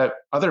that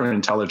other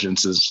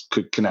intelligences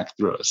could connect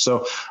through it.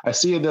 So I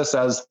see this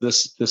as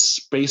this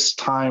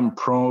space-time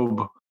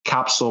probe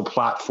capsule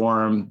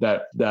platform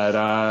that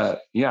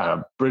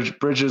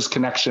bridges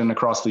connection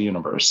across the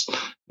universe,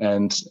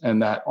 and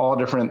that all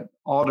different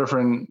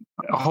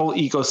a whole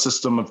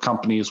ecosystem of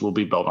companies will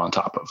be built on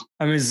top of.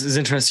 I mean, it's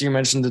interesting you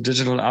mentioned the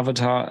digital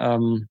avatar.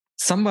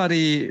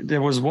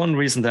 There was one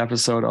recent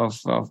episode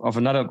of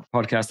another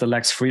podcast, the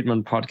Lex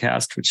Friedman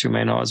podcast, which you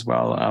may know as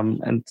well.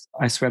 And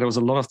I swear there was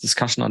a lot of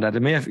discussion on that.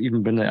 It may have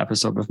even been an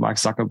episode with Mark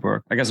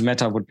Zuckerberg. I guess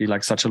Meta would be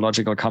like such a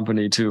logical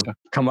company to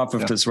come up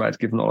with this, right?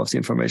 Given all of the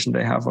information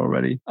they have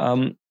already.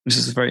 Which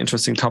is a very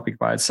interesting topic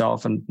by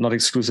itself, and not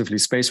exclusively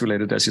space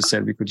related. As you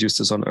said, we could use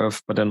this on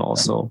Earth, but then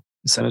also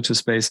send it to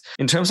space.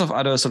 In terms of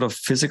other sort of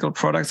physical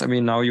products, I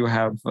mean, now you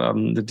have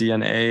the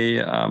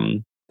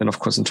DNA. Then, of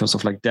course, in terms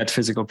of like dead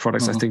physical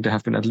products, I think there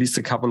have been at least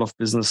a couple of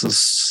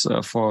businesses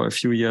for a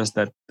few years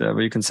that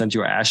where you can send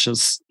your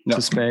ashes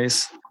to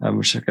space,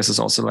 which I guess is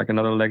also like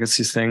another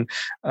legacy thing.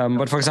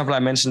 But for example, I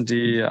mentioned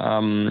the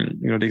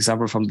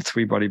example from the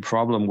 3-body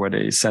problem where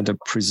they sent a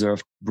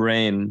preserved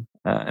brain.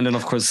 And then,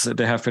 of course,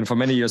 there have been for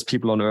many years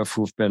people on Earth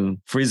who've been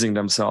freezing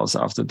themselves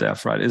after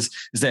death, right? Is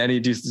there any,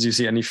 do you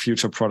see any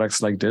future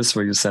products like this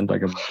where you send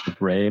like a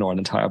brain or an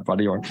entire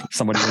body, or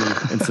somebody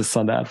really insists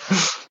on that?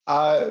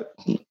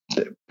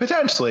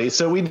 Potentially.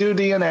 So we do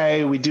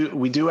DNA,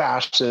 we do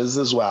ashes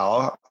as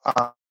well.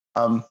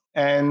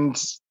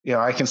 And,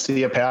 I can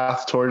see a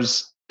path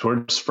towards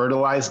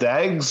fertilized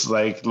eggs.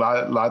 Like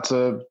lots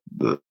of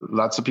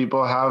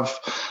people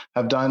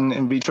have done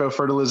in vitro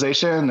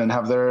fertilization and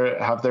have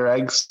their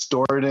eggs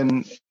stored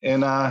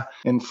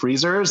in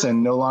freezers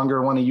and no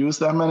longer want to use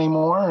them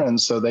anymore.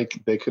 And so they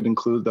could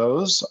include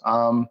those.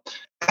 I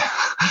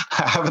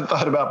haven't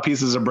thought about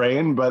pieces of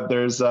brain, but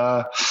there's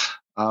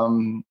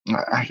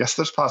I guess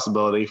there's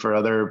possibility for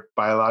other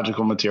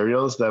biological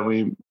materials that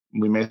we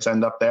may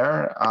send up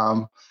there.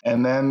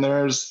 And then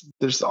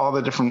there's all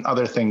the different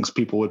other things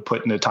people would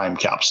put in a time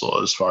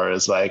capsule, as far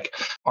as like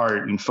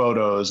art and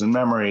photos and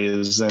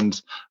memories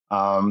and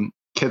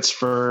kits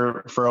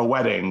for a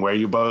wedding where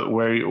you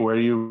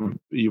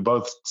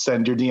both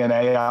send your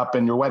DNA up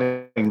and your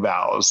wedding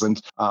vows.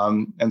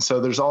 And so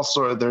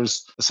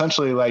there's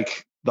essentially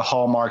like the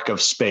hallmark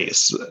of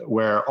space,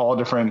 where all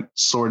different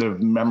sort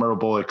of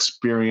memorable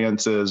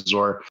experiences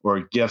or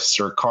gifts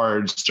or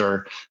cards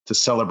or to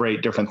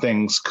celebrate different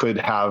things could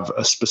have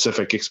a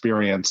specific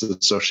experience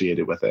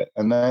associated with it.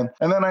 And then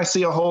I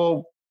see a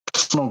whole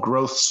personal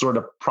growth sort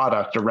of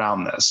product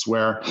around this,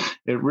 where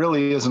it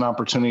really is an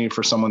opportunity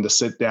for someone to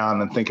sit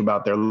down and think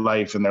about their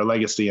life and their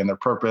legacy and their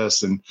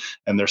purpose and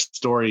their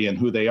story and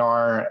who they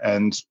are.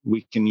 And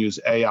we can use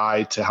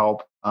AI to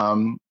help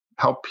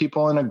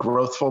people in a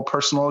growthful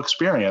personal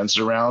experience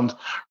around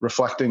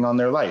reflecting on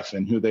their life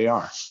and who they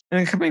are.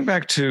 And coming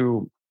back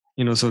to,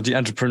 so the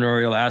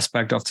entrepreneurial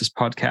aspect of this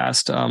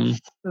podcast.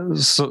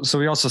 So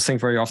we also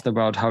think very often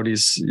about how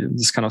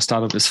this kind of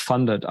startup is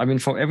funded. I mean,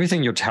 for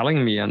everything you're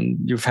telling me, and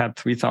you've had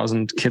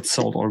 3,000 kits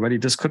sold already,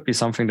 this could be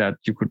something that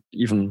you could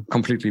even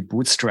completely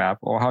bootstrap.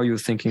 Or how are you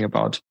thinking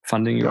about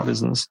funding your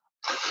business?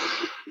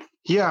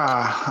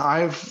 Yeah,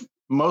 I've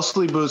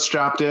mostly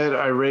bootstrapped it.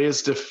 I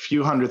raised a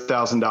few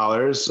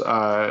 $100,000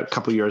 a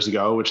couple of years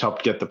ago, which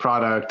helped get the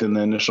product and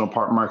the initial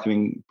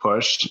marketing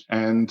push.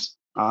 And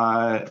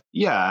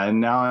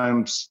and now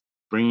I'm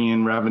bringing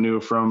in revenue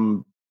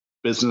from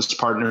business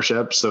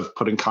partnerships of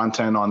putting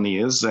content on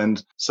these.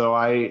 And so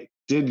I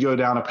did go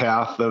down a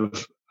path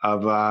of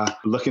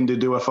looking to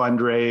do a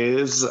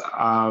fundraise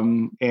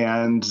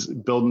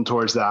and building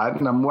towards that.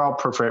 And I'm well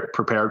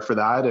prepared for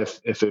that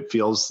if it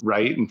feels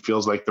right and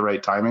feels like the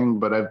right timing.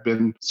 But I've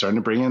been starting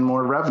to bring in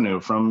more revenue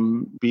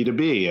from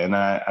B2B. And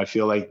I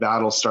feel like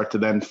that'll start to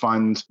then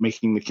fund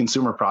making the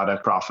consumer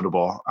product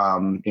profitable.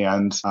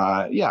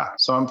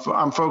 So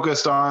I'm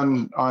focused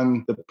on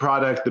the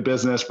product, the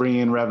business,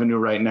 bringing in revenue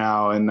right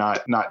now and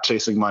not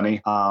chasing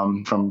money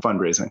from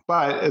fundraising.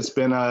 But it's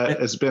been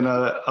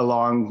a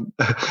long,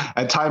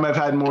 at times time I've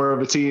had more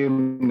of a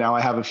team. Now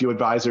I have a few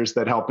advisors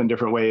that help in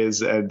different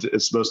ways, and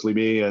it's mostly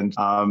me. And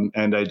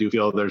I do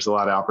feel there's a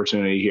lot of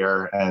opportunity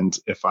here. And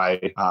if I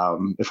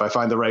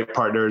find the right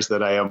partners,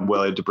 that I am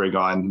willing to bring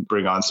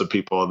on some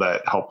people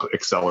that help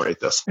accelerate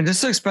this. And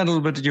just to expand a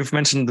little bit, you've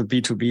mentioned the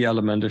B2B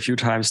element a few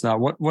times now.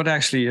 What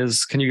actually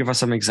is? Can you give us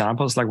some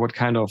examples, like what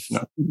kind of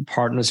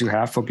partners you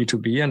have for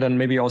B2B, and then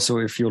maybe also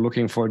if you're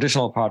looking for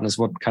additional partners,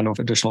 what kind of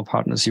additional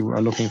partners you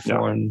are looking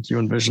for and you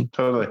envision?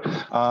 Totally.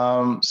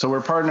 So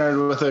we're partnered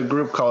with a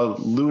group called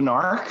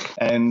Lunark,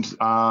 and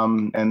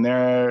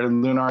their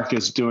Lunark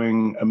is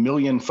doing 1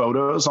 million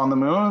photos on the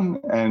moon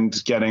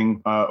and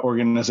getting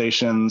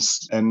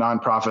organizations and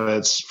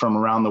nonprofits from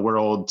around the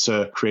world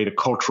to create a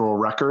cultural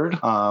record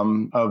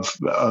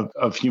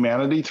of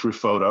humanity through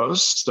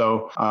photos.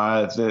 So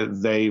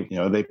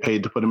they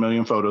paid to put 1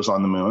 million photos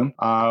on the moon.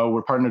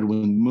 We're partnered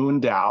with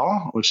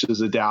MoonDAO, which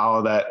is a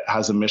DAO that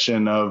has a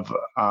mission of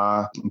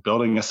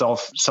building a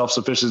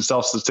self-sufficient,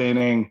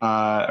 self-sustaining,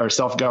 or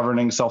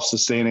self-governing,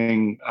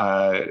 self-sustaining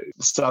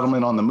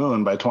settlement on the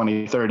moon by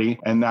 2030.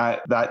 And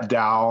that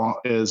DAO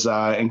is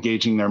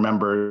engaging their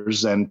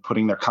members and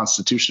putting their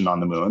constitution on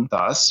the moon.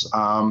 Thus,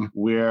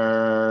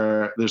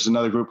 there's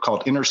another group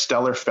called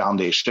Interstellar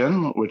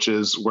Foundation, which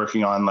is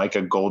working on like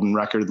a golden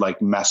record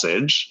like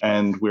message,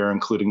 and we're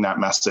including that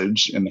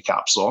message in the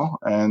capsule.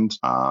 And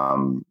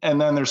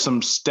then there's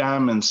some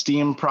STEM and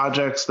STEAM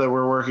projects that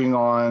we're working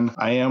on.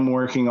 I am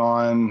working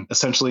on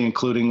essentially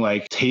including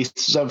like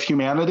tastes of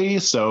humanity.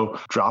 So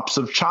drops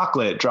of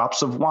chocolate,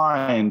 drops of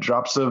wine,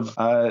 drops of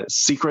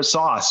secret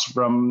sauce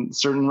from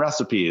certain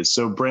recipes.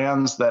 So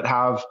brands that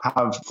have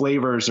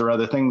flavors or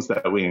other things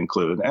that we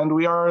include. And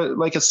we are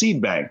like a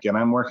seed bank, and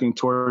I'm working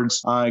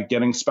towards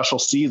getting special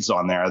seeds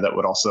on there that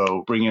would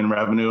also bring in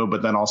revenue,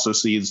 but then also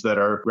seeds that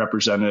are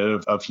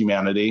representative of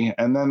humanity.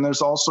 And then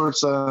there's all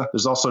sorts of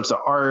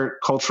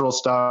art, cultural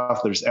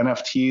stuff. There's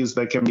NFTs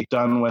that can be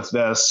done with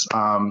this.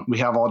 We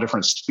have all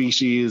different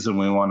species, and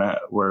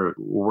we're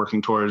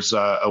working towards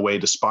a way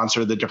to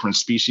sponsor the different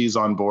species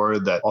on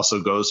board that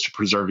also goes to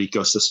preserve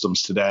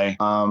ecosystems today.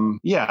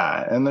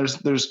 And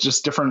there's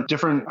just different.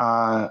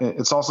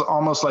 It's also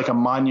almost like a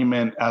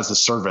monument as a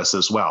service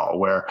as well,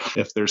 where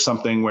if there's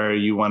something where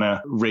you want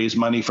to raise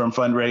money from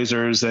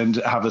fundraisers and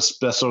have a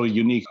special,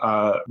 unique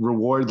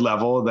reward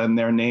level, then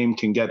their name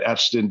can get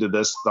etched into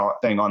this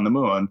thing on the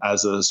moon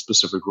as a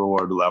specific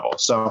reward level.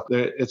 So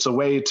it's a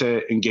way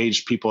to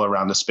engage people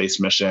around a space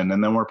mission.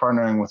 And then we're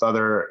partnering with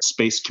other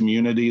space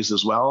communities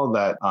as well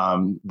that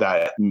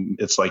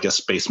it's like a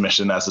space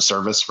mission as a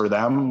service for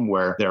them,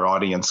 where their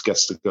audience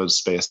gets to go to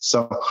space.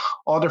 So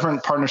all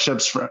different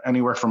partnerships for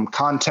anywhere from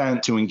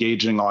content to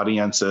engaging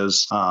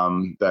audiences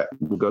that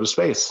will go to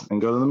space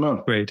and go to the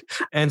moon. Great.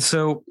 And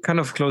so kind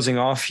of closing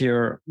off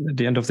here at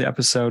the end of the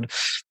episode,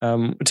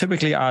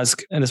 typically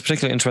ask, and it's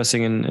particularly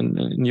interesting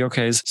in your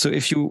case, so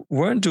if you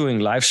weren't doing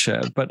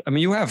LifeShip, but I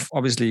mean, you have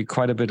obviously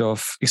quite a bit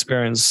of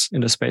experience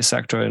in the space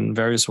sector in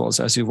various roles,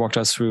 as you walked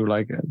us through,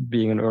 like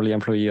being an early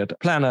employee at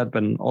Planet,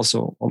 but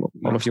also all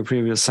of your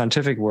previous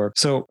scientific work.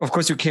 So of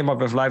course you came up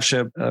with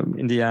LifeShip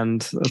in the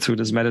end through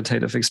this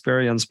meditative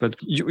experience, but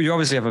you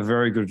obviously have a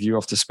very good view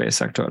of the space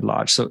sector at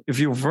large. So if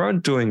you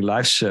weren't doing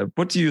LifeShip,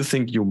 what do you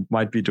think you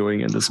might be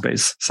doing in the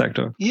space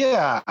sector?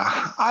 Yeah,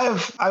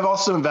 I've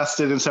also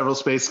invested in several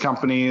space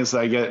companies.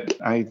 I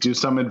do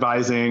some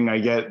advising. I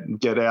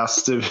get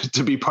asked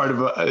to be part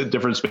of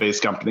different space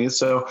companies.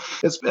 So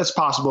it's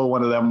possible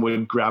one of them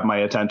would grab my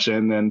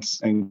attention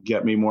and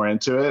get me more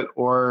into it,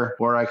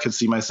 or I could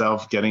see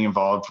myself getting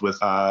involved with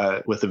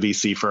a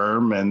VC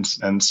firm and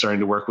starting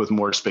to work with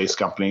more space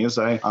companies.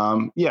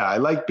 I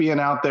like being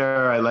out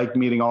there. I like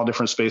meeting all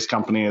different space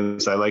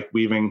companies. I like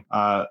weaving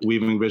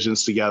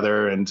visions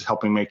together and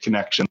helping make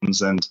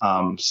connections. And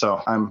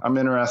so I'm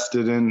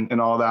interested in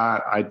all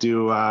that. I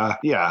do. I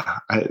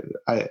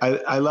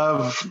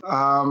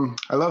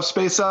love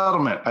space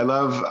settlement. I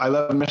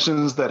love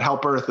missions that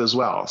help Earth as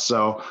well.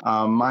 So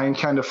mine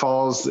kind of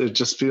falls. It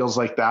just feels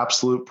like the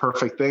absolute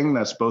perfect thing.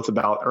 That's both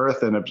about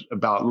Earth and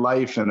about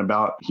life and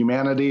about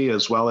humanity,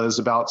 as well as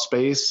about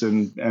space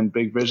and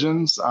big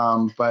visions.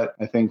 But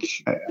I think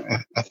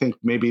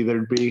maybe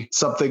there'd be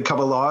something come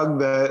along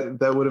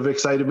that would have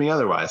excited me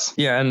otherwise.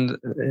 Yeah, and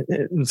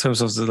in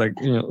terms of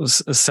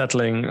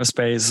settling a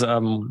space,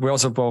 we're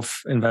also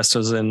both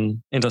investors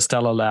in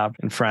Interstellar Lab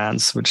in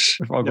France, which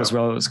if all goes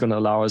well is going to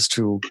allow us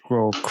to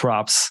grow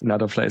crops in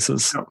other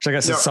places. Which I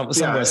guess is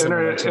somewhere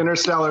similar.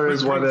 Interstellar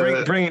is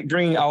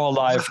bringing our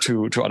life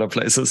to other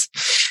places.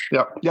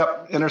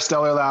 Yep.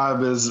 Interstellar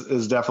Lab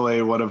is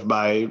definitely one of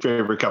my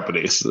favorite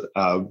companies,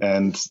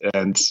 and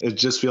it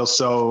just feels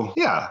so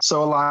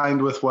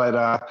aligned with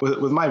what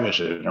with my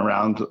vision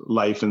around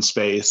life and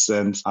space,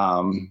 and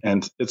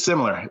it's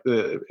similar.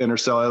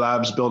 Interstellar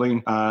Lab's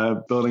building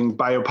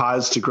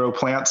biopods to grow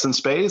plants in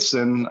space,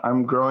 and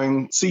I'm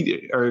building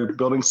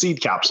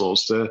seed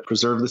capsules to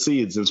preserve the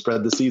seeds and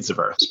spread the seeds of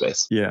Earth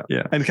space. Yeah.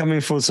 And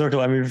coming full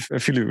circle, I mean, I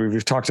feel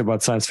we've talked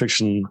about science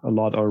fiction a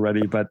lot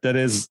already, but that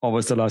is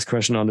always the last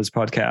question on this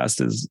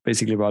podcast is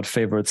basically about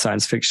favorite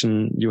science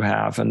fiction you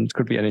have, and it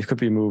could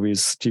be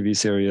movies, TV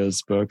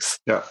series, books.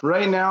 Yeah.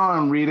 Right now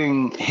I'm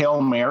reading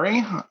Hail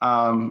Mary,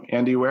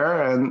 Andy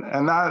Weir,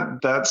 and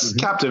that's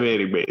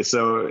captivating me.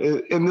 So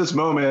in this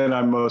moment,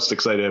 I'm most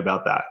excited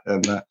about that.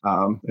 And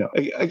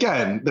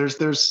again,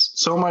 there's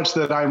so much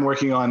that I'm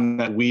working on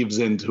that weaves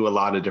into a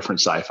lot of different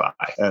sci-fi,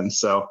 and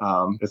so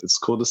it's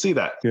cool to see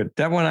that. Good.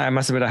 That one I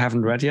must admit I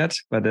haven't read yet,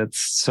 but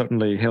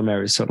Hail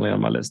Mary is certainly on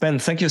my list. Ben,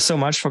 thank you so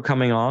much for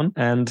coming on.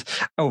 And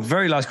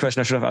very last question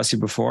I should have asked you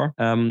before.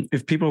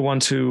 If people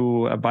want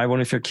to buy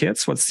one of your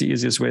kits, what's the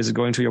easiest way? Is it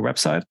going to your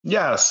website?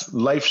 Yes,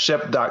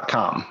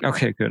 lifeship.com.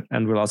 Okay, good.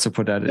 And we'll also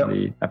put that in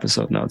the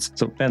episode notes.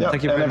 So Ben,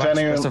 thank you very much.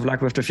 Best of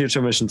luck with the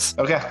future missions.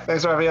 Okay,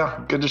 thanks,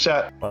 Raphael. Good to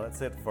chat. Well,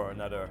 that's it for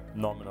another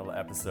nominal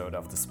episode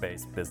of the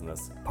Space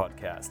Business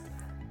Podcast.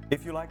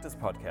 If you like this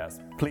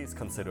podcast, please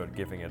consider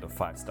giving it a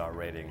 5-star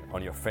rating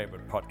on your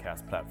favorite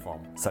podcast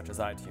platform, such as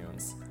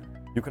iTunes.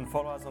 You can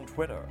follow us on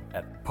Twitter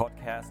at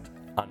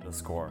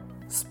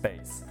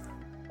podcast_space.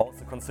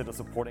 Also consider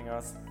supporting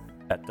us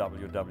at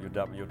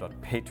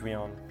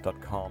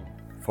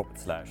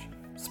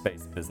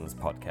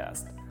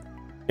www.patreon.com/spacebusinesspodcast.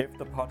 If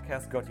the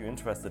podcast got you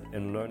interested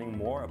in learning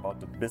more about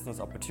the business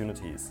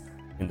opportunities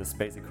in the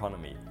space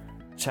economy,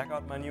 check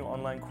out my new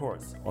online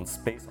course on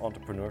space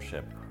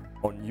entrepreneurship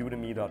on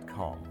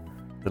udemy.com.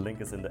 The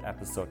link is in the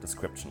episode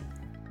description.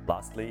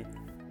 Lastly,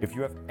 if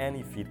you have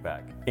any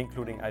feedback,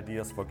 including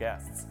ideas for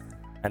guests,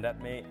 and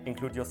that may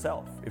include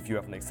yourself if you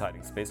have an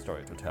exciting space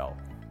story to tell,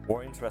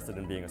 or interested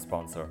in being a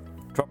sponsor,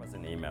 drop us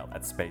an email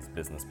at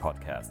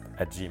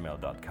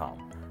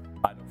spacebusinesspodcast@gmail.com.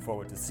 I look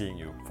forward to seeing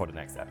you for the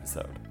next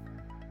episode.